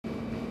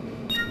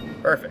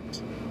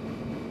Perfect.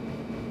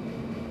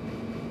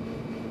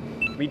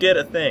 We did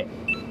a thing.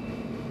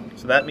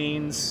 So that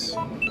means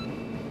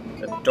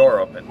the door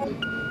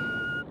opened.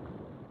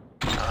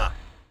 Ah,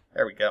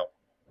 there we go.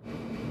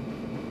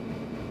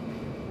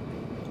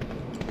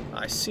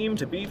 I seem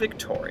to be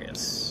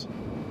victorious.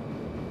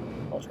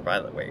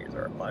 Ultraviolet waves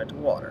are applied to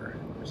water.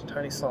 There's a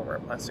tiny slot where a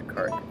plastic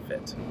card can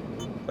fit.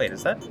 Wait,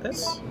 is that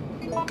this?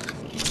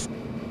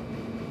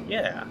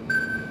 Yeah.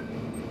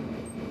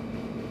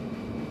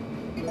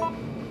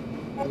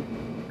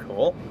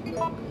 Cool.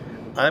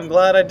 I'm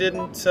glad I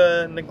didn't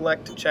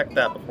neglect to check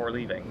that before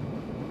leaving.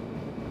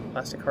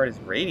 Plastic card is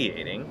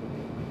radiating.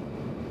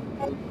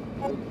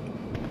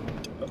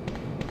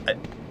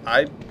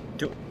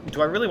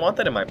 Do I really want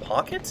that in my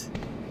pocket?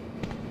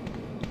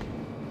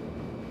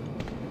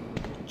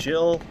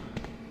 Jill.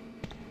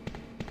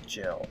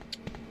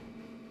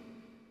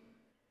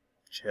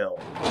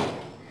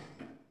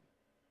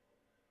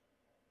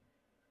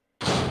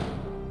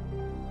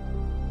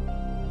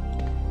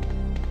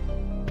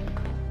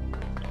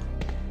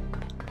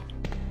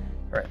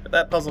 Alright, with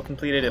that puzzle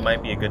completed, it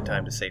might be a good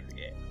time to save the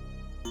game.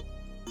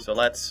 So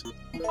let's do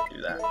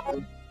that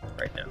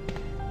right now.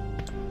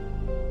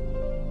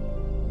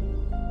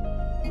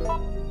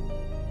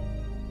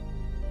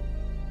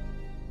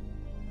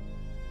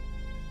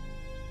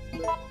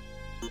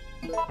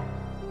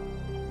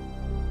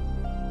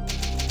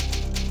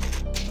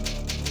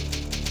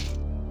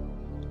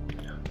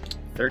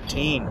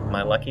 $13,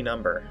 my lucky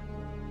number.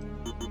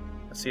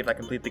 Let's see if I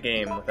complete the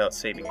game without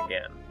saving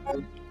again.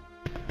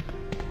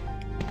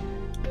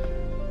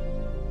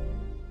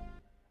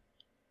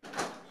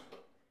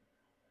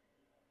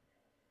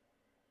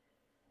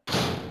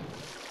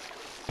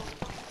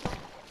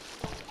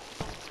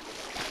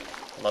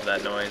 Love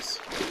that noise.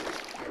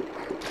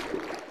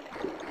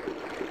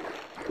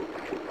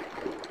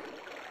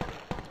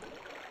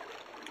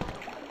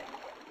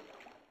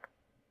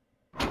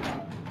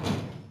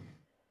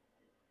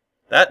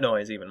 That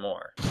noise even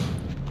more.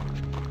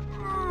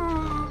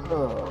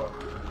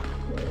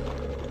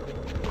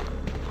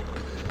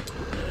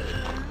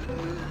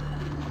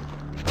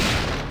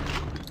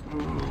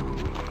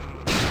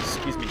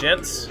 Excuse me,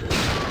 gents.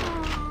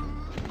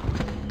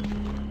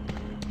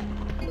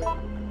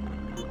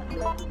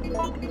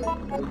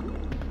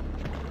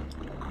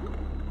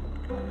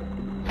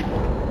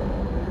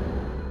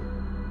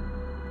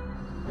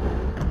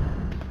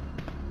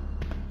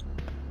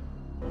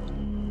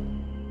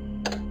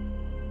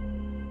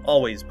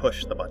 Always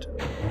push the button.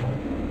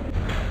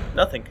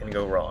 Nothing can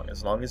go wrong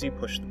as long as you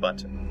push the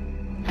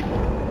button.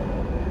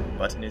 The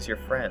button is your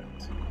friend.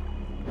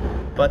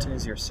 The button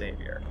is your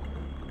savior.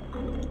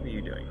 What are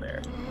you doing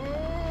there?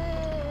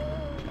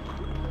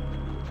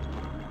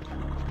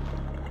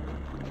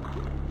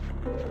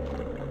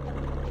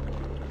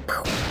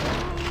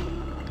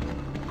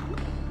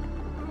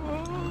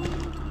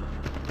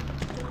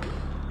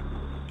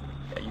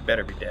 Yeah, you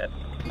better be dead.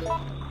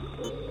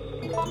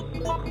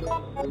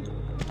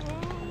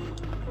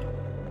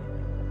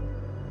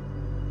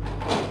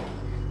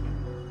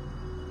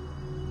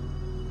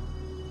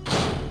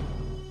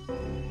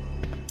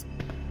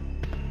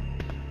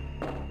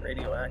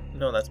 Radioactive?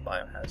 No, that's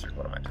biohazard.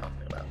 What am I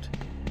talking about?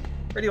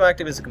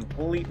 Radioactive is a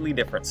completely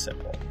different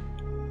symbol.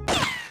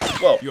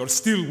 Whoa. You're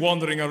still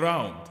wandering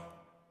around.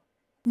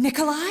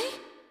 Nikolai?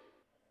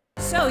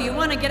 So, you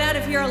want to get out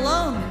of here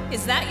alone?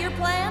 Is that your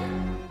plan?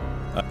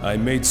 I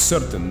made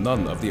certain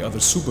none of the other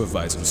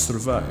supervisors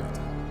survived.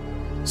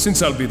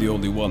 Since I'll be the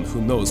only one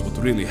who knows what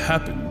really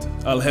happened,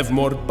 I'll have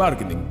more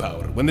bargaining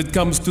power when it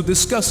comes to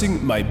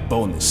discussing my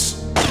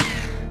bonus.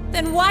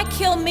 Then why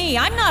kill me?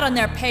 I'm not on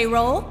their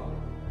payroll.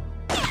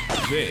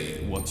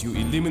 They want you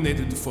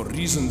eliminated for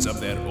reasons of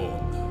their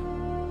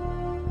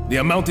own. The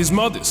amount is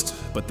modest,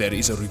 but there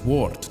is a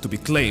reward to be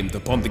claimed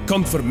upon the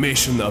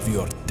confirmation of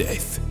your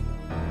death.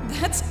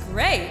 That's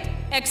great,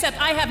 except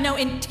I have no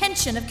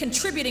intention of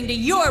contributing to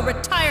your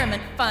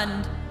retirement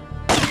fund.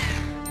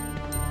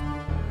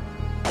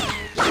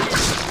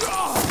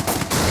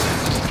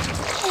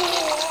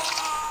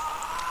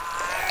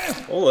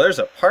 Oh, there's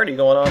a party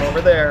going on over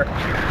there.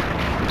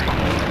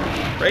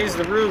 Raise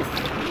the roof.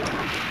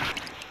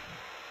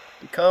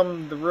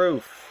 Become the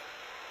roof.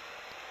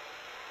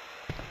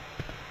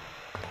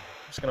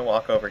 I'm just gonna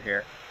walk over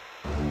here.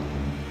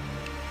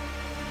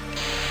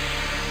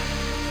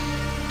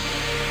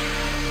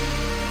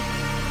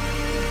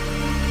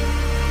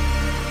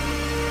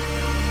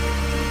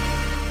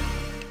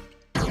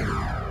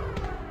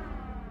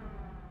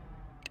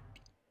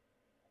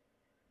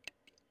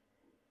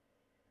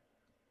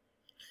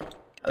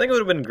 I think it would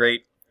have been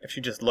great if she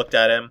just looked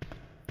at him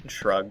and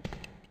shrugged.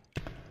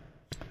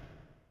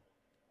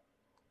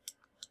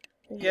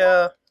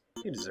 Yeah,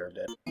 you deserved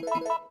it.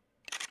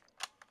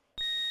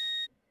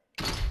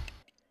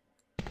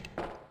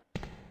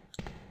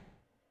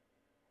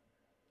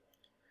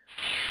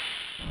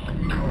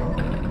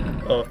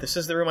 Oh, if this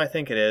is the room I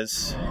think it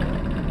is.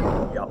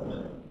 Yup.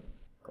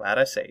 Glad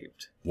I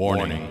saved.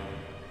 Warning.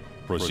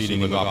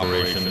 Proceeding with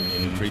operation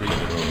in treatment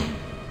room.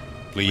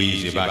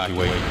 Please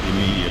evacuate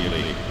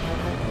immediately.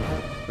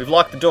 We've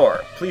locked the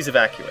door. Please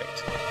evacuate.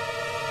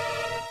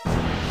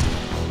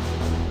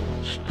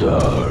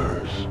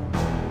 Stars.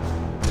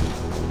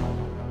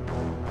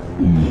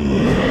 Ooh.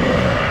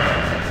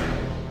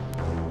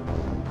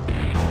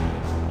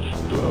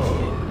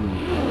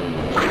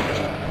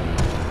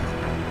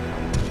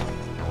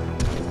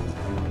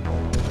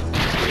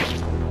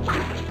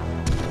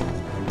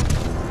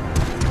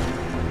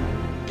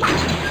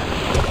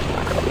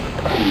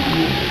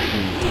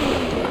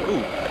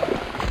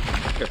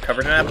 You're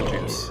covered in apple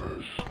juice.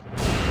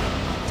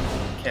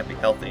 Can't be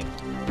healthy.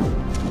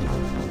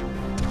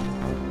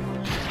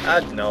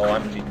 No,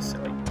 I'm being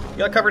silly. You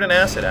got covered in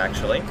acid,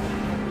 actually.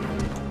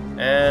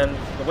 And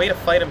the way to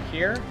fight him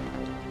here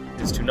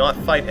is to not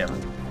fight him.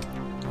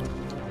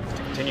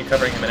 To continue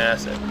covering him in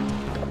acid.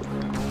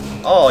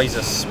 Oh, he's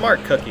a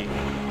smart cookie.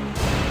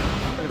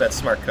 Look at that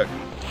smart cookie.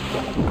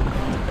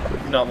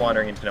 He's not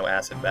wandering into no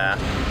acid bath.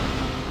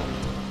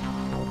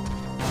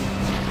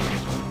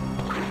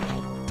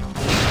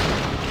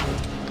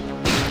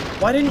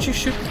 Why didn't you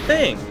shoot the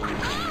thing?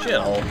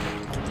 Jill.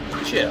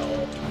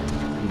 Jill.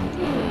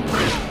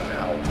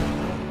 Ow.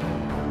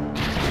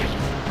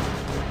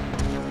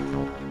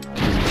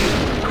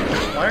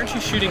 Why aren't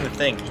you shooting the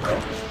thing,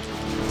 Jill?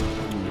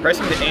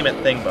 Pressing the aim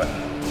at thing button.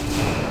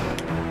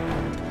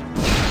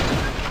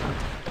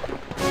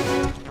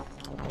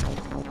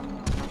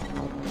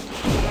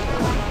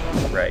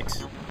 Right.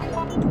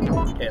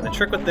 And the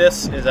trick with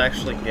this is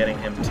actually getting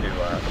him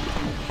to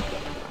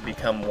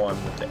become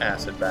one with the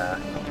acid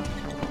bath.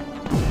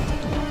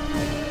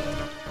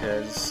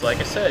 Because, like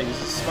I said,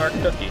 he's a smart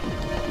cookie.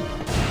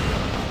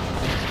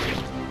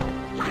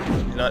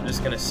 He's not just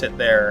going to sit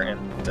there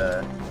and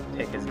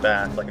take his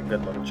bath like a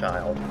good little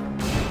child.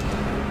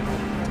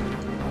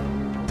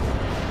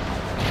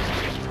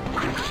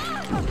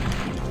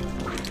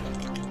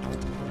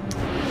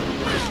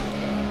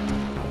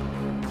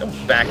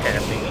 Don't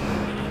backhand me.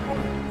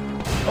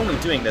 I'm only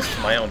doing this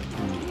for my own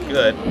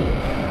good.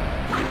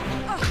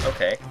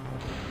 Okay.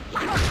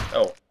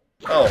 Oh.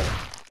 Oh.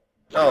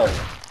 Oh.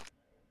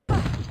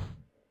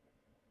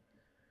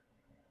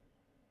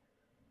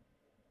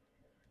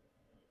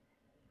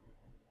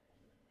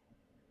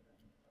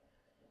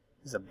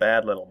 He's a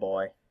bad little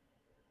boy.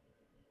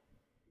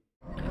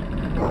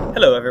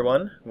 Hello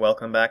everyone,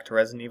 welcome back to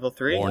Resident Evil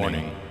 3.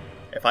 Warning.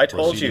 If I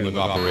told you Proceeding with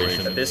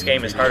operation. that this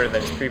game is harder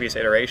than its previous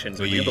iterations,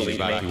 would you Please believe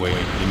me? evacuate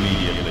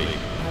immediately.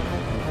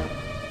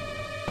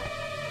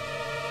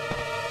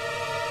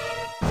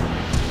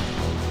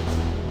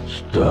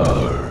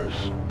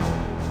 Stars.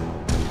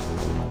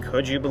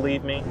 Could you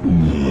believe me? I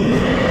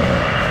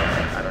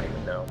don't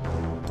even know.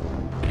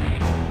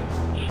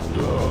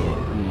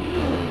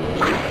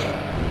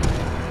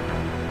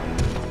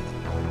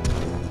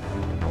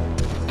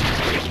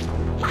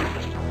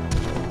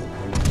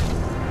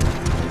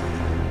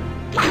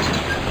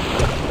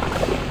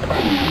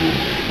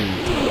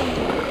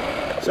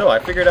 So I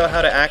figured out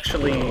how to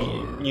actually,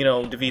 you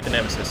know, defeat the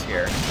Nemesis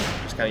here.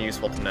 It's kind of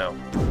useful to know.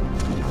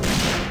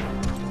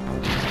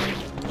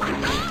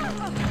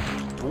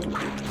 Ooh.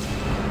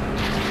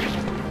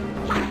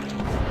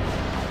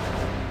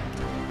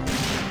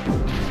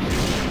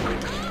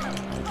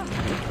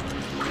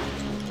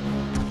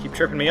 Keep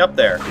tripping me up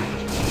there.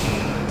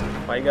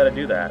 Why you gotta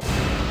do that?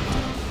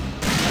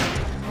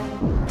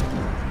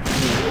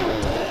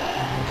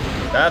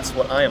 That's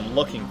what I am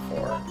looking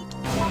for.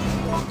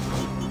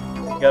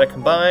 You gotta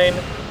combine.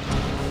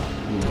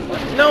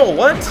 What? No,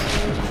 what?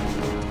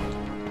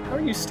 How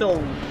are you still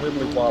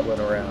wibbly wobbling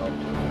around?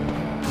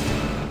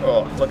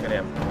 Oh, look at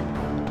him.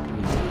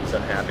 He's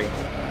unhappy.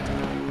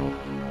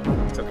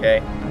 It's okay.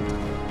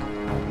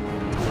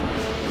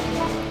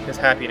 His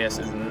happiness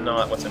is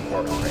not what's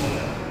important right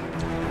now.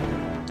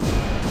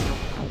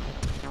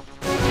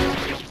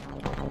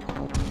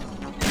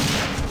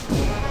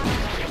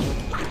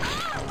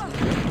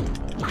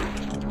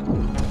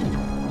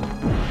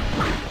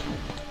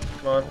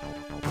 Come on.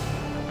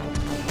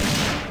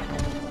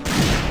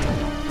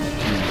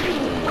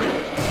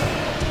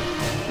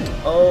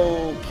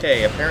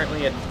 Okay,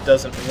 apparently it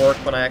doesn't work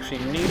when I actually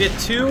need it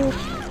to.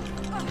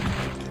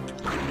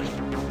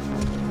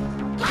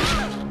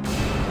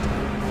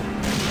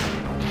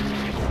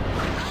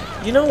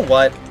 You know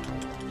what?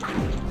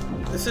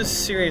 This is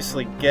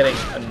seriously getting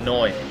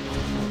annoying.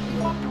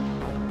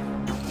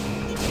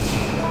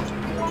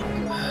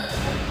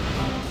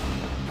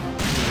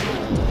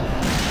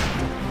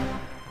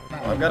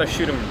 I've got to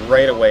shoot him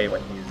right away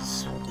when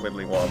he's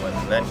wibbly wobbling,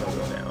 and then he'll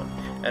go down.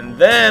 And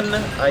then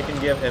I can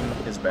give him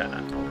his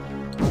bath.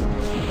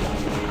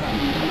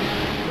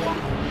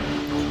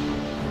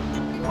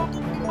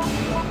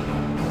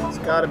 It's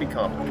gotta be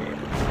complicated.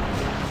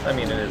 I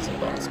mean, it is a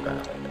boss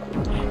battle.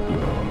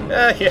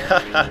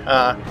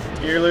 Yeah,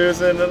 you're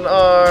losing an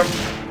arm.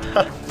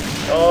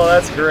 Oh,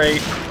 that's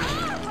great.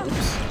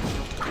 Oops.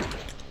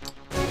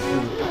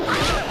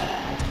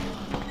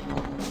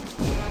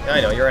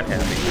 I know, you're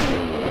unhappy.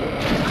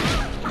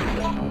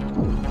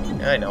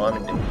 I know, I'm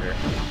in danger.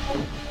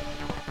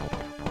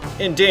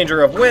 In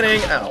danger of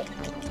winning! Ow.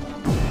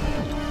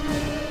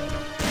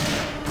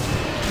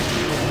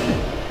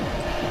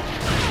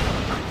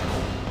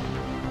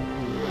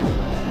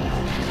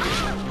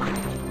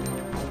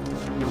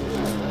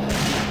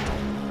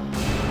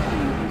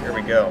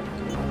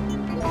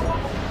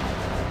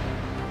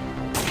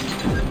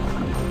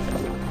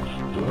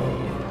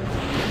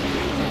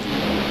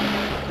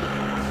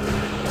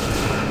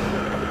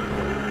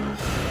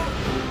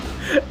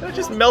 I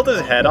just melt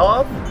his head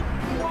off?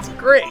 That's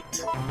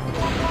great.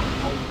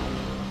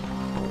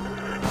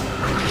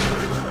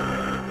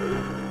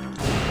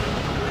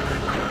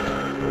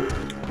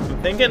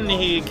 I'm thinking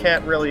he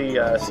can't really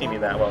see me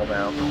that well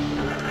now.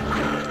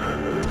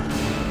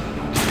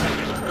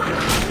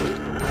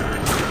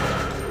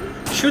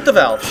 Shoot the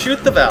valve!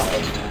 Shoot the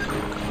valve!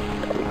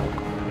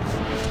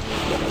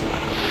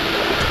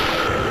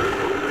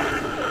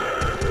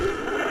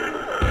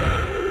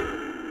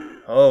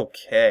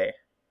 Okay.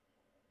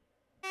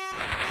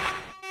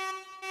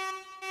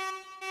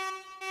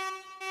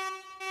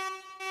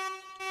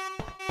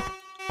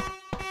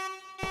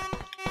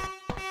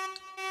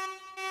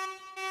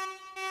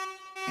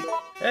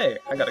 Hey,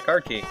 I got a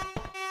card key.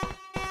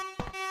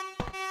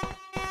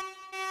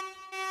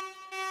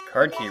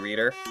 Card key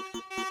reader.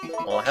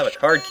 Well, I have a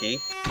card key.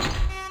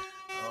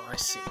 Oh, I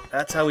see.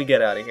 That's how we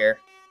get out of here.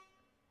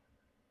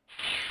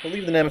 We'll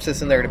leave the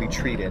Nemesis in there to be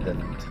treated,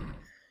 and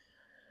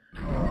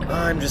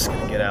I'm just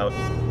gonna get out.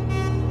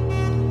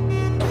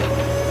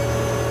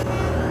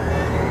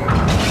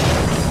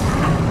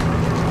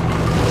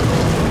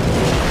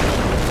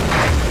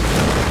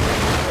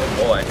 Oh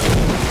boy.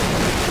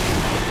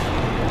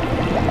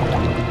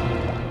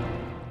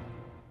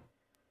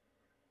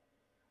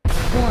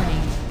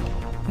 Warning.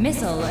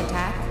 Missile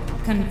attack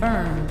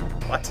confirmed.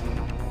 What?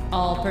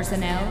 All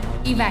personnel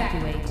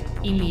evacuate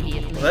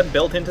immediately. Was that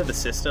built into the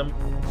system?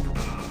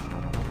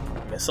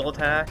 Missile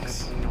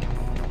attacks?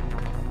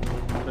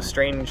 A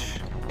strange...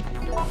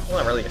 well,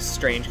 not really a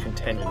strange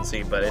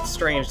contingency, but it's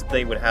strange that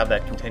they would have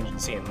that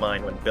contingency in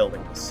mind when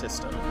building the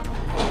system.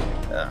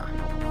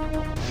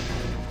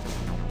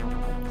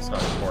 It's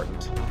not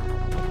important.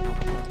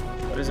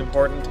 What is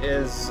important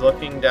is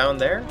looking down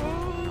there.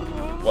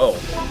 Whoa.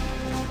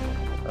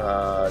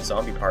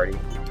 Zombie party.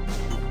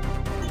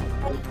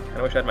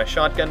 I wish I had my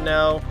shotgun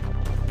now.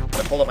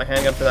 I pulled up my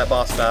handgun for that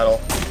boss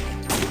battle.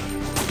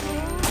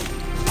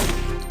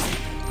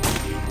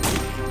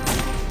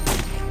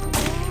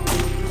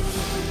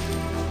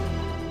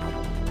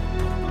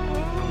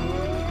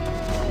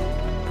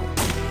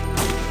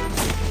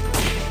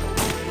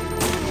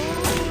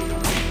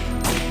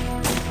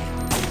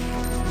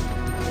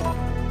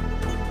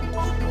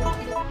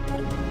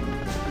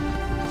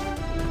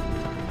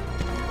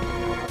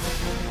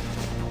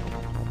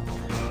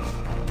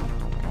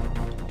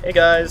 Hey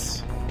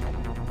guys!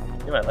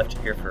 Knew I left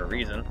you here for a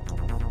reason.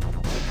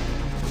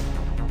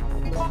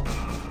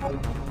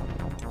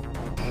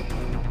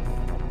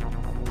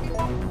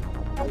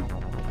 I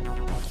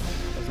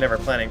was never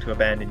planning to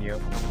abandon you,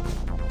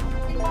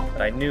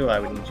 but I knew I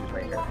would need you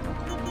right here.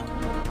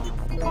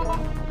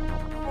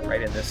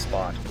 Right in this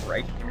spot,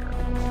 right here.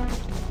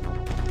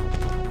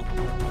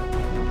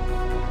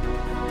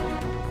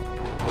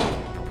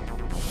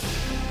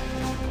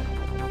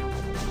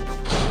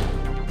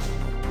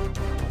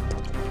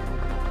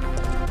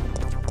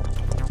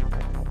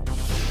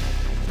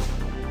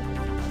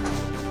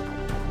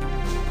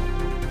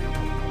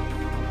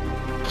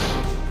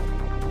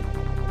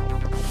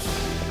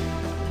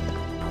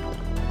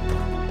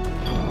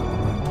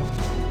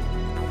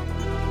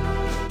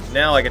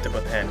 Now I get to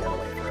put the handgun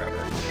away forever.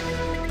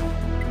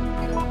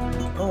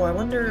 Oh, I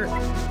wonder...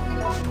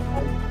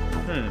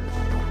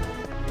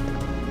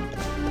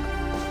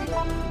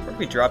 What if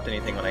we dropped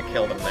anything when I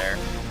killed him there?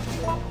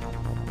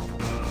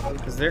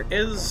 Because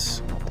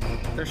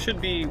there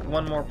should be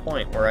one more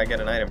point where I get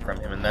an item from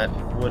him, and that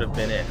would have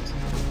been it.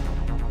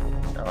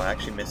 Oh, I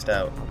actually missed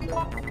out.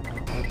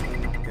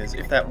 Because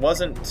if that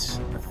wasn't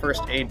the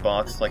first aid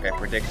box like I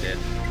predicted,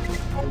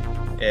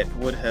 it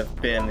would have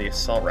been the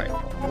assault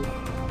rifle.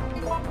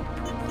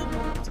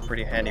 It's a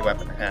pretty handy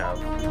weapon to have.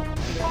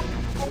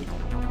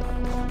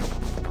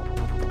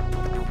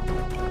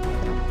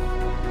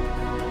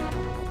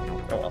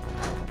 Oh well.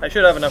 I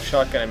should have enough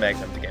shotgun and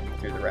magnum to get me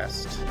through the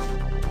rest.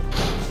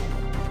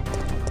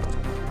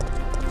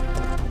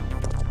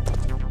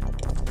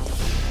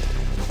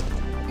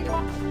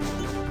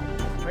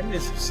 Why did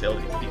this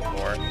facility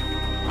before?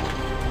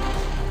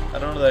 I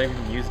don't know that I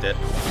even used it.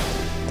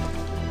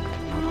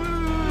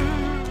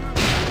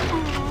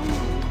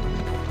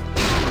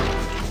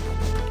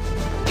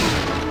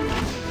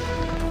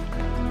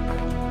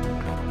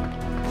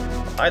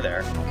 Hi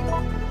there.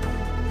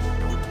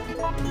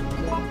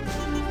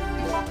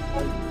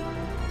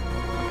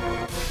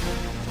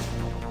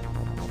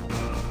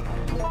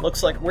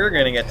 Looks like we're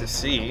gonna get to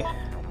see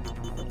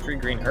what 3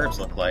 green herbs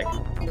look like.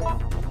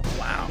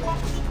 Wow.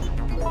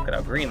 Look at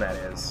how green that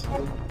is.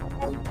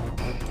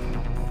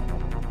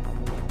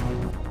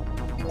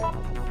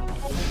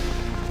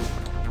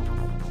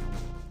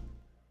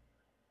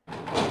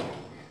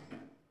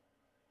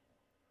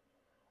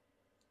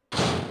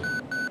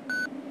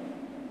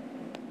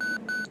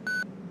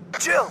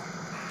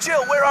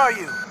 Jill, where are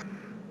you?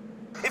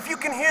 If you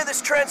can hear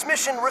this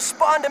transmission,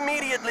 respond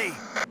immediately.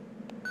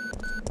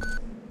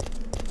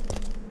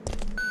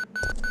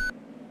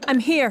 I'm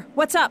here.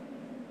 What's up?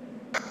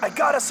 I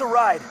got us a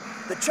ride.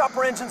 The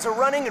chopper engines are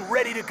running and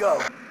ready to go.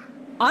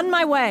 On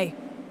my way.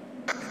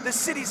 The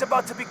city's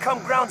about to become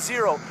ground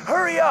zero.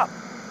 Hurry up!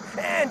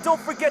 And don't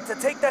forget to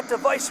take that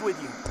device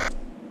with you.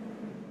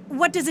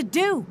 What does it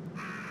do?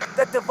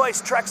 That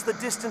device tracks the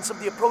distance of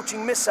the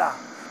approaching missile.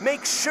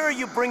 Make sure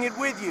you bring it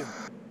with you.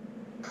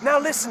 Now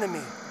listen to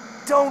me.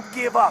 Don't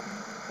give up.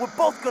 We're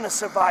both gonna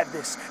survive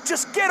this.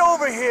 Just get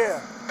over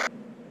here!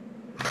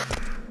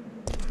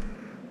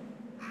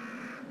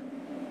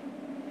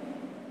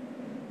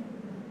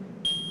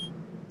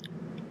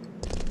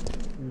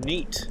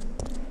 Neat.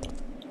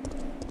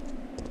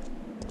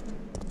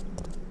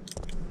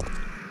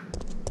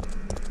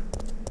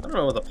 I don't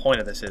know what the point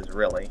of this is,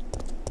 really.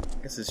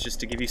 I guess it's just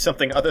to give you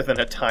something other than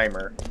a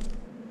timer.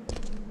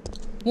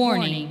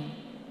 Warning.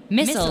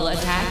 Missile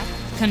attack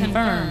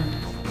confirmed.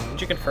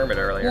 Didn't you confirm it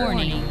earlier?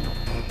 Warning.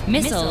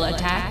 Missile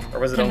attack Or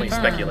was it only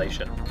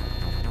speculation?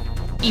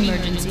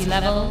 Emergency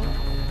level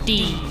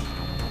D.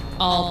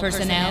 All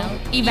personnel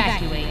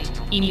evacuate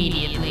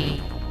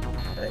immediately.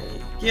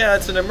 Yeah,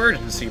 it's an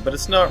emergency, but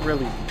it's not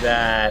really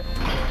that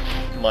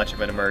much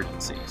of an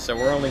emergency, so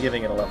we're only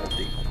giving it a level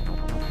D.